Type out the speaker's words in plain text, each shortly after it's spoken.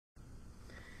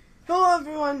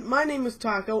everyone, my name is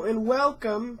Taco, and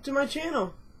welcome to my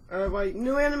channel, my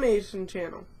new animation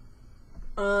channel.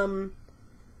 So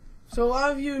a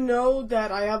lot of you know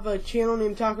that I have a channel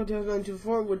named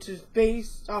Taco2924, which is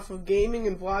based off of gaming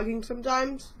and vlogging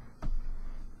sometimes.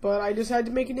 But I decided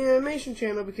to make an animation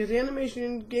channel because animation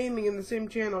and gaming in the same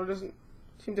channel doesn't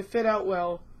seem to fit out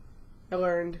well, I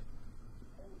learned.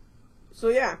 So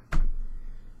yeah.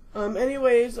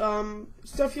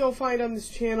 Stuff you'll find on this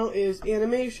channel is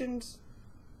animations,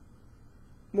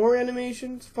 more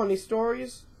animations, funny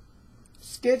stories,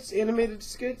 skits, animated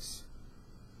skits,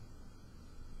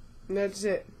 and that's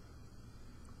it.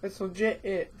 That's legit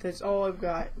it. That's all I've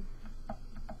got.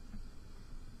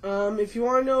 If you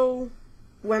want to know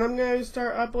when I'm going to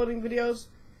start uploading videos,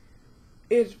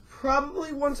 it's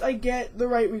probably once I get the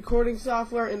right recording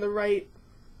software and the right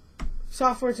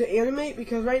software to animate,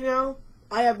 because right now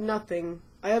I have nothing.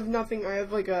 I have a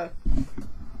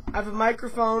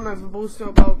microphone. I have a Blue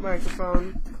Snowball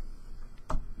microphone.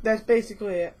 That's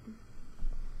basically it.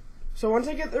 So once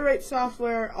I get the right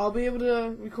software, I'll be able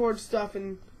to record stuff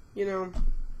and,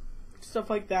 stuff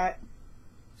like that.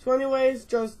 So anyways,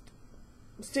 just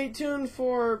stay tuned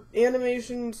for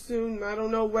animation soon. I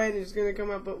don't know when it's going to come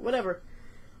up, but whatever.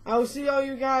 I will see all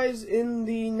you guys in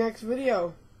the next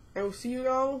video. I will see you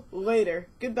all later.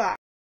 Goodbye.